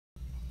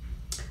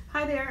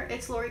Hi there,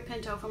 it's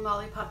Pinto from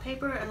LollyPop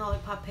Paper and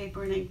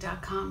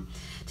LollyPopPaperandInk.com.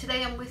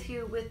 Today I'm with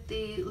you with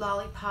the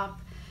LollyPop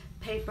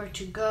paper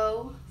to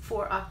go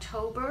for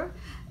October,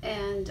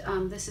 and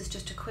this is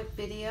just a quick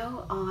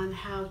video on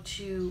how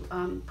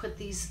to put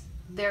these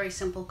very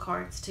simple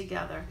cards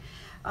together.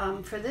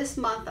 For this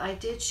month I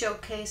did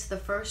showcase the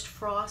first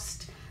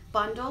Frost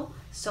bundle,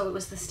 so it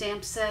was the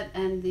stamp set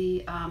and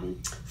the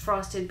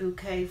frosted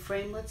bouquet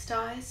framelits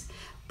dies.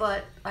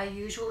 But I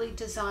usually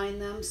design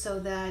them so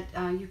that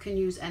you can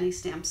use any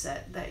stamp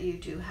set that you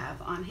do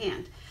have on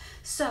hand.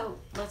 So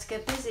let's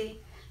get busy.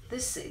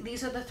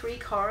 These are the 3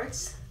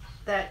 cards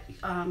that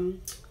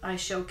I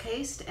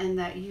showcased and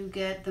that you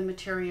get the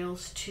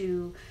materials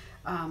to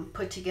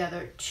put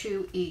together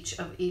to each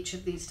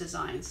of these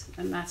designs,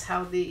 and that's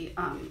how the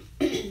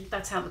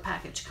that's how the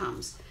package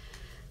comes.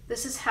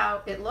 This is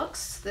how it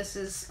looks. This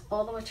is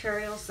all the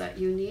materials that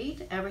you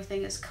need.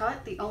 Everything is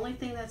cut. The only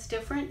thing that's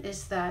different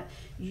is that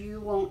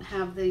you won't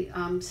have the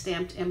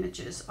stamped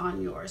images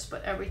on yours,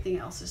 but everything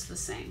else is the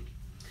same.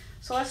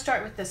 So let's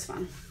start with this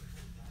one.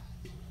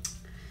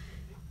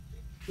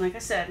 Like I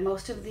said,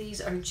 most of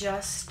these are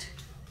just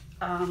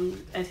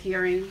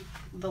adhering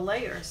the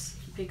layers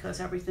because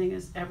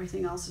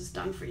everything else is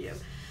done for you.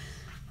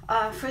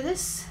 For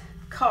this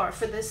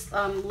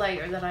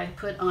layer that I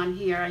put on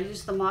here, I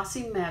used the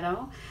Mossy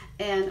Meadow,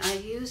 and I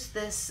used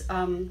this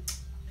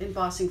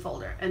embossing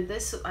folder, and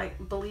this I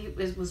believe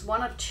was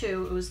one of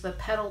 2. It was the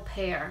Petal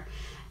Pear,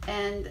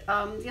 and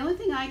the only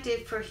thing I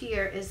did for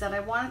here is that I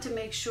wanted to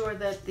make sure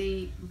that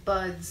the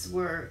buds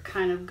were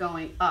kind of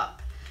going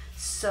up,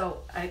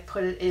 so I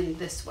put it in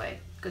this way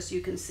because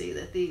you can see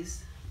that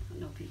these, I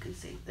don't know if you can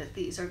see that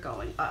these are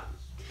going up,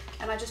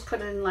 and I just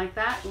put it in like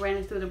that, ran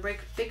it through the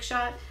Big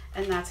Shot,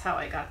 and that's how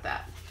I got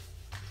that.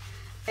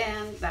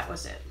 And that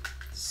was it.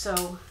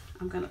 So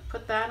I'm going to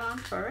put that on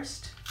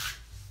first.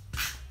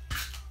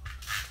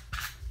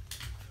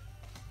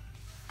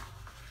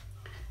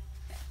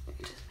 Let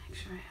me just make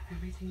sure I have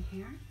everything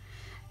here.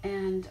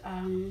 And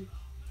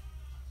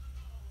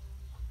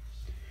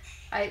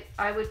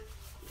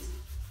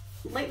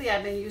lately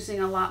I've been using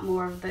a lot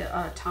more of the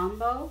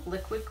Tombow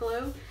liquid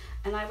glue,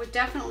 and I would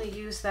definitely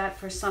use that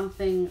for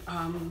something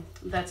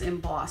that's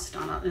embossed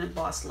on an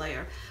embossed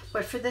layer.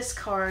 But for this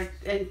card,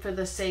 and for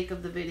the sake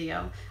of the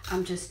video,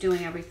 I'm just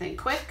doing everything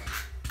quick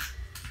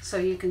so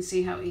you can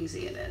see how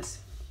easy it is.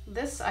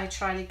 This, I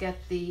try to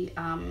get the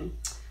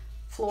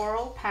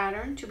floral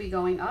pattern to be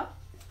going up.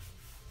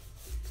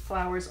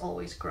 Flowers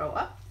always grow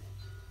up.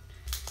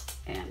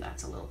 And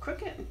that's a little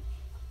crooked.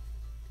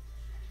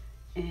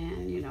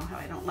 And you know how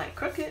I don't like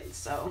crooked,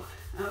 so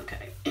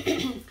okay.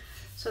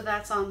 So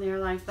that's on there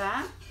like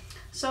that.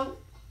 So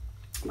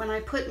when I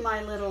put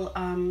my little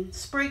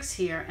sprigs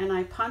here, and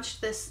I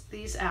punched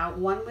these out,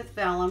 one with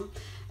vellum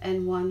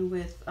and one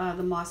with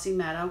the Mossy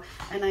Meadow,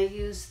 and I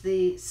use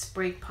the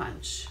sprig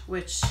punch,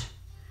 which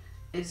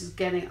is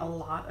getting a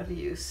lot of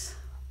use.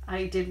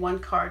 I did one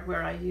card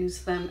where I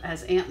used them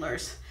as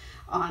antlers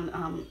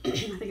on, I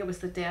think it was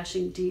the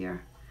Dashing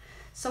Deer.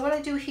 So what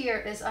I do here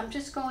is I'm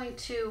just going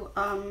to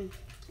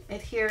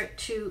adhere it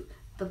to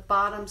the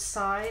bottom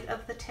side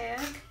of the tag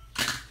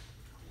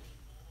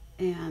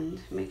and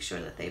make sure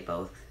that they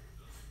both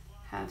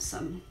have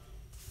some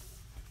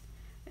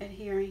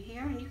adhering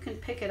here, and you can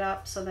pick it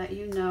up so that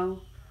you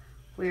know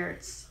where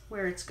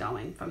it's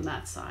going from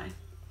that side.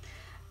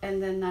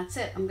 And then that's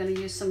it. I'm going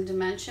to use some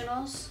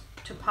dimensionals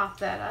to pop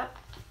that up.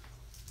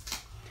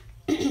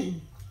 And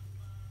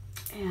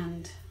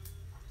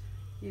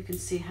you can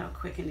see how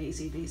quick and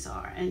easy these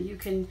are, and you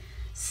can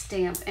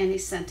stamp any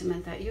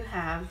sentiment that you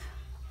have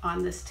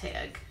on this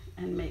tag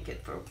and make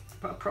it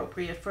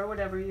appropriate for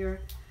whatever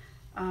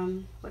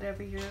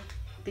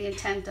the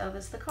intent of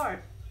is the card.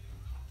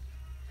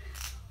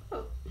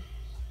 Oh.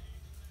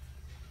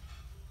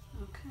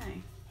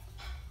 Okay,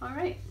 all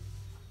right,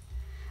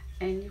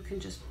 and you can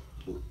just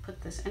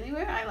put this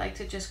anywhere. I like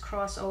to just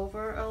cross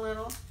over a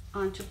little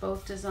onto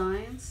both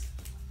designs,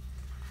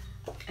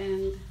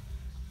 and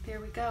there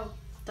we go,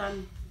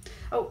 done.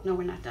 Oh no,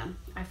 we're not done.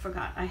 I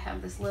forgot. I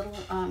have this little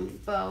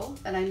bow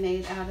that I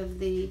made out of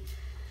the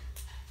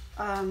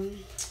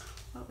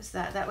what was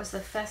that? That was the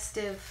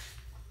festive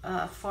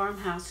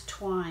farmhouse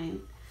twine,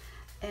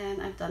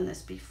 and I've done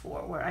this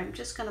before, where I'm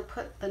just going to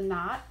put the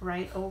knot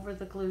right over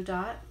the glue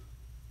dot,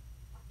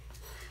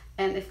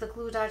 and if the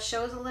glue dot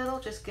shows a little,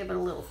 just give it a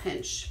little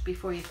pinch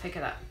before you pick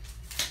it up.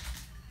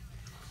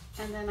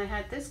 And then I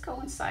had this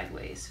going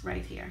sideways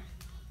right here.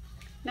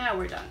 Now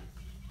we're done.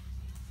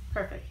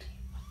 Perfect.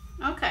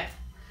 Okay,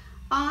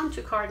 on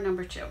to card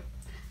number 2.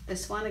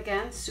 This one,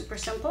 again, super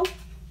simple.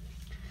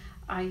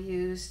 I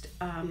used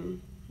glue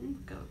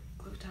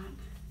dot.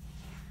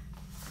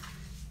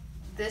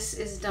 This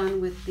is done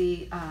with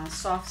the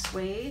soft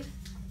suede,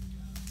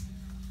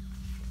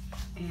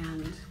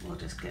 and we'll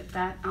just get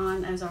that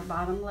on as our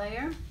bottom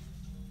layer.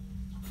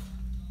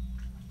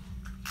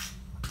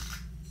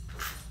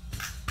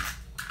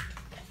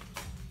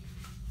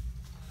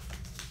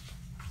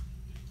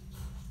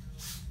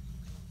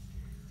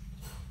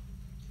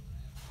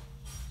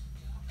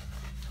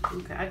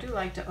 Okay, I do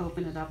like to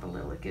open it up a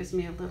little. It gives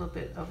me a little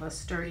bit of a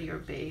sturdier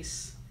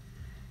base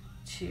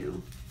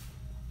to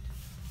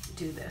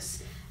do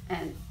this.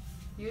 And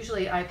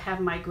usually I have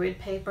my grid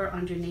paper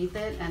underneath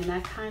it, and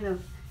that kind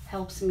of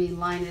helps me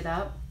line it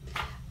up.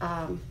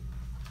 I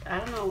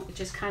don't know, it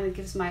just kind of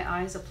gives my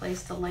eyes a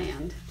place to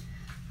land,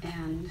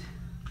 and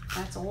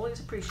that's always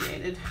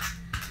appreciated.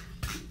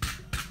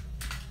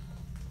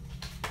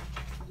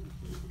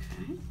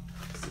 Okay,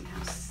 let's see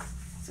how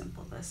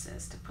simple this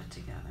is to put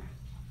together.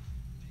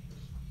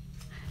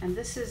 And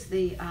this is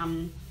the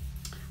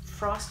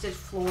frosted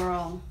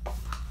floral,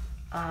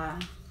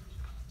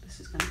 this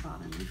is going to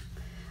bother me,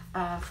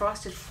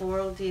 frosted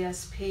floral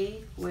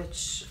DSP,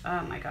 which,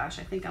 oh my gosh,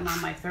 I think I'm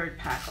on my 3rd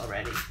pack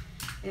already.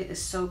 It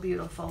is so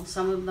beautiful.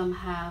 Some of them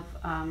have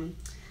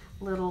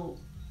little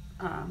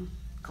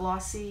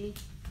glossy,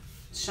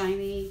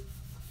 shiny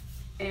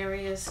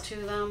areas to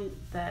them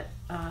that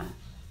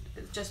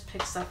it just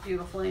picks up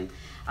beautifully.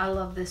 I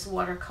love this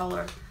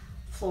watercolor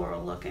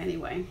floral look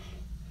anyway.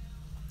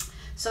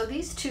 So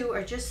these two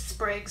are just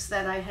sprigs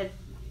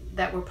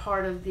that were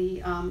part of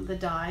the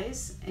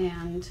dies,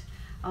 and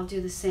I'll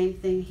do the same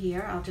thing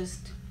here. I'll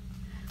just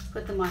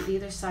put them on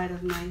either side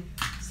of my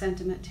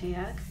sentiment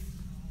tag,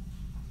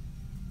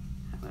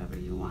 however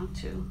you want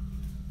to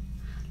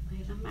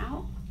lay them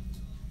out.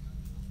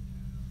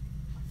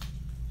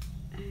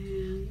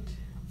 And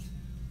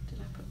did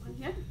I put one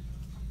yet?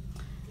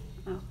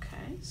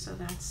 Okay, so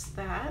that's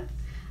that.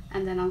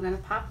 And then I'm going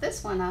to pop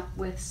this one up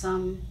with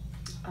some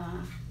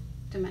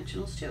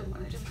dimensionals too. What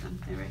do I do with them?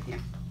 They're right here.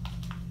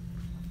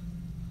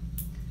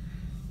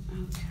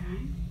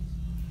 Okay.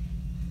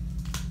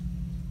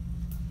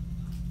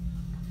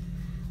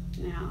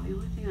 Now, the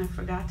only thing I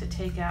forgot to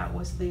take out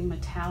was the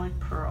metallic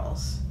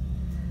pearls,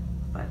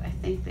 but I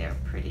think they're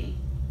pretty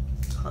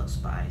close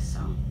by, so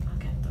I'll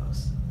get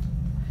those.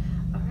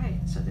 All right,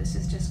 so this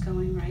is just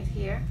going right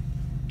here,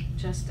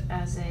 just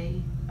as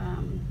a,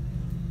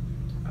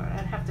 or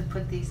I'd have to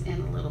put these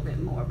in a little bit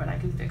more, but I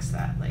can fix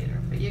that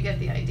later, but you get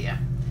the idea.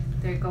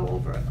 They go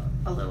over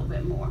a little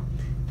bit more.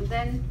 And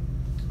then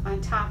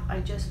on top, I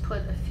just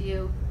put a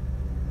few,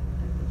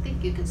 I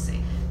think you can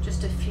see,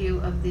 just a few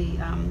of the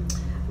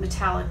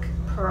metallic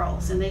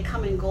pearls, and they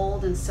come in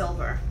gold and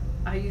silver.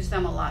 I use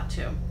them a lot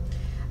too.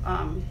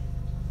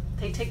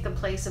 They take the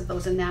place of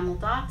those enamel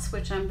dots,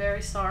 which I'm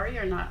very sorry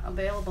are not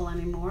available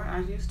anymore. I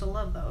used to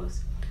love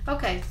those.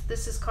 Okay,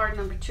 this is card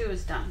number 2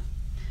 is done.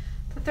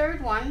 The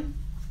 3rd one,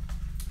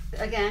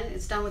 again,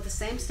 it's done with the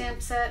same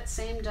stamp set,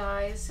 same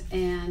dies,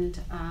 and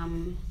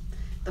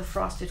the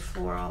frosted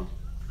floral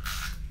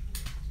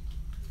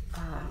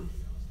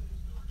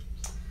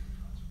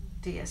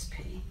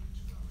DSP,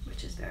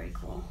 which is very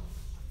cool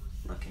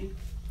looking.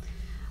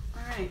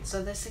 All right,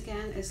 so this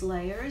again is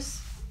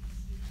layers,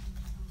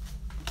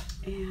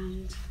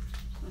 and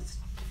let's,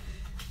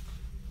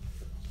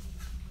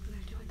 what do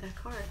I do with that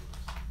card?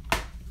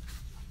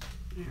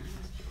 There it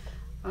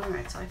is. All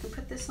right, so I can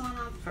put this one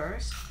on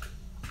first.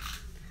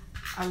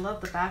 I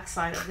love the back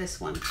side of this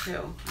one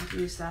too. I've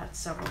used that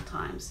several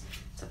times.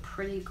 It's a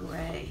pretty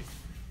gray.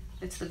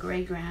 It's the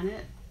gray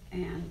granite,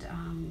 and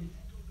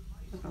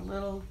with a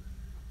little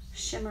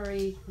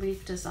shimmery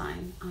leaf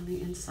design on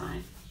the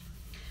inside.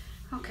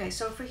 Okay,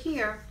 so for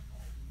here,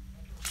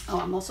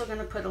 I'm also going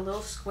to put a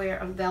little square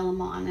of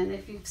vellum on, and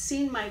if you've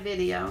seen my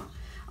video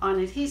on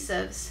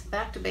adhesives,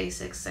 back to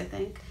basics, I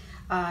think,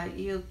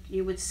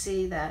 you would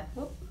see that,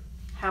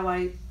 how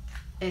I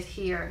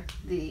adhere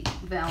the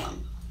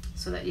vellum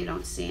so that you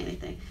don't see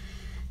anything.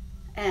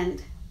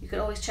 And you could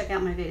always check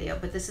out my video,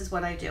 but this is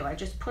what I do. I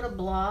just put a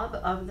blob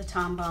of the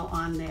Tombow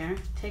on there,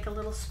 take a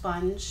little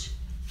sponge,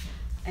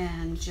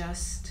 and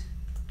just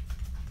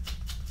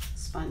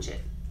sponge it.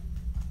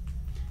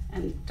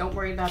 And don't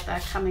worry about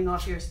that coming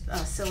off your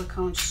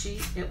silicone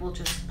sheet. It will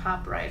just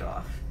pop right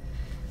off.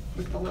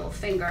 With the little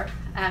finger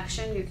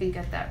action, you can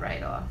get that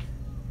right off.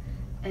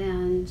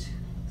 And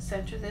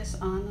center this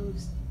on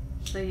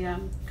the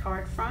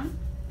card front,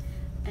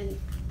 and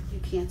you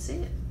can't see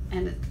it.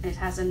 And it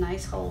has a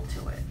nice hole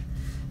to it.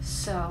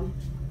 So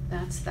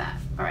that's that.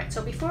 All right,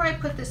 so before I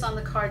put this on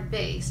the card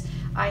base,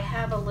 I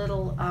have a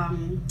little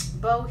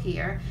bow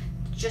here,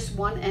 just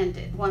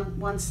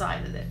one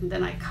side of it, and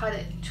then I cut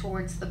it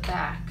towards the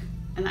back,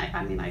 and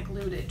I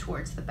glued it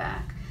towards the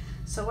back.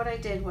 So what I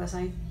did was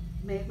I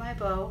made my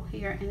bow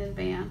here in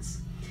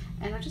advance,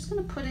 and I'm just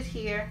going to put it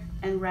here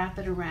and wrap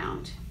it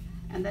around,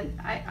 and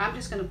then I'm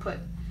just going to put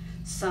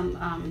some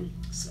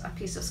a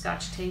piece of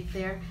Scotch tape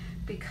there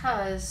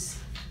because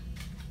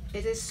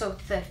it is so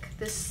thick.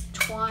 This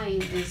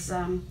twine is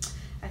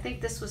I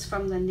think this was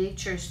from the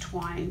Nature's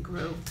Twine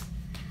group,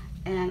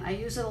 and I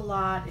use it a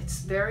lot. It's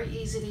very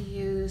easy to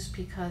use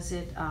because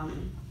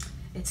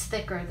it's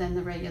thicker than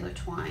the regular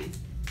twine.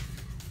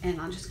 And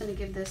I'm just going to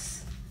give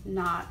this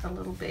knot a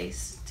little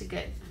base to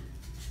get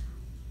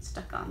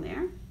stuck on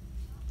there,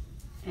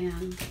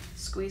 and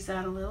squeeze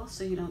that a little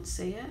so you don't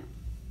see it.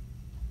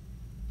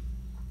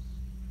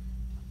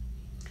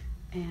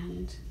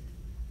 And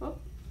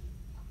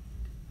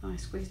I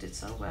squeezed it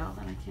so well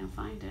that I can't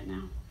find it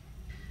now.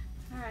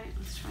 All right,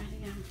 let's try it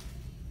again.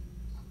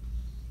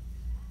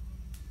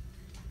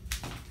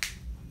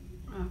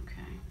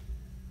 Okay,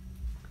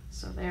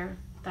 so there,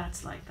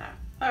 that's like that.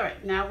 All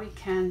right, now we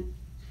can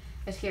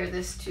adhere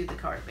this to the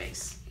card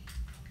base.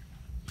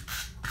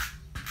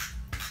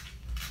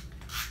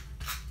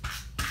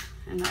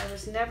 And I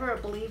was never a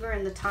believer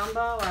in the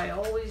Tombow. I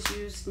always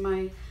used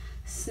my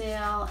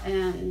snail,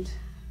 and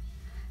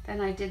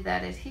then I did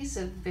that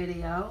adhesive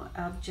video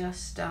of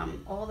just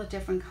all the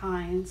different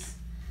kinds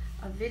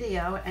of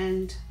video,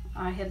 and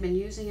I have been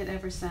using it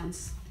ever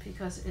since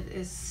because it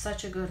is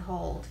such a good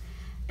hold,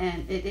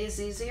 and it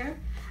is easier,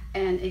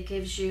 and it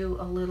gives you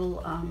a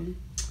little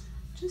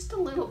just a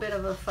little bit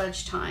of a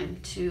fudge time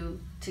to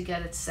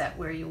get it set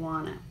where you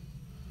want it.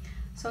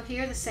 So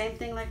here, the same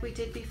thing like we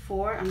did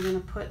before. I'm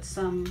going to put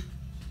some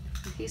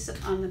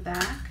adhesive on the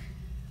back.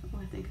 Oh,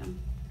 I think I'm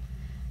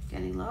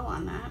getting low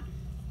on that.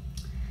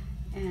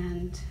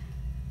 And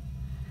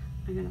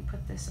I'm going to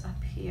put this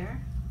up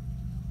here.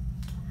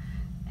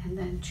 And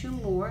then 2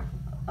 more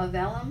of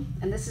vellum.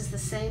 And this is the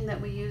same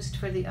that we used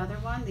for the other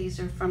one. These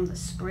are from the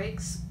Sprig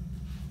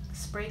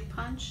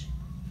Punch.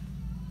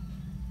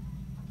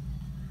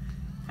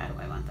 How do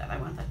I want that? I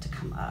want that to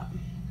come up.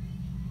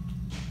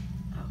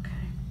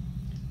 Okay.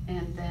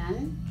 And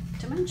then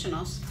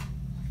dimensionals.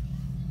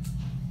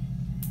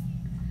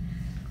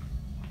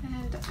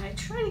 And I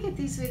try to get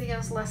these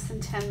videos less than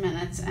 10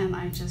 minutes, and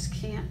I just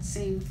can't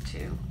seem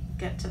to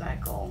get to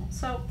that goal.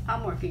 So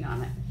I'm working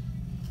on it.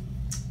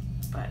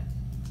 But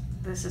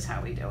this is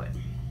how we do it.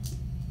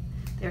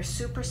 They're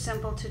super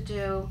simple to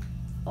do.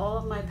 All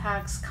of my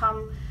packs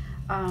come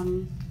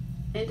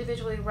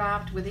individually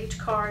wrapped. With each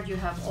card, you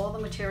have all the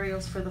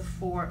materials for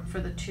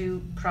the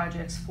 2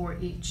 projects for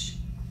each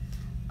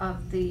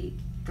of the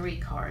 3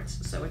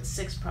 cards. So it's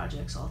 6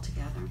 projects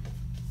altogether.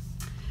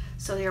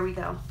 So there we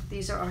go.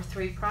 These are our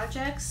 3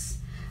 projects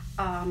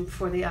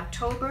for the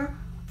October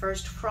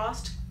First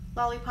Frost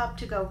LollyPop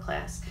to Go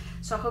class.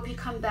 So I hope you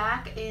come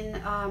back in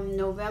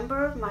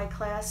November. My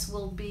class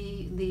will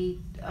be the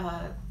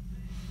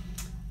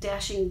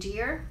Dashing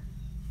Deer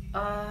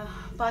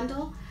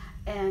bundle,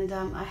 and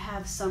I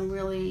have some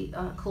really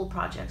cool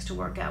projects to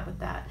work out with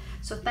that.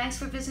 So thanks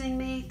for visiting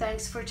me.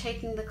 Thanks for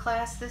taking the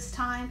class this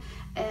time,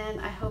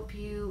 and I hope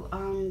you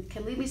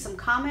can leave me some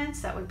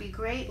comments. That would be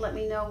great. Let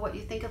me know what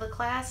you think of the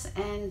class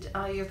and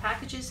your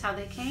packages, how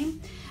they came,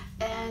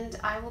 and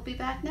I will be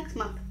back next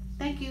month.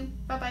 Thank you.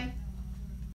 Bye-bye.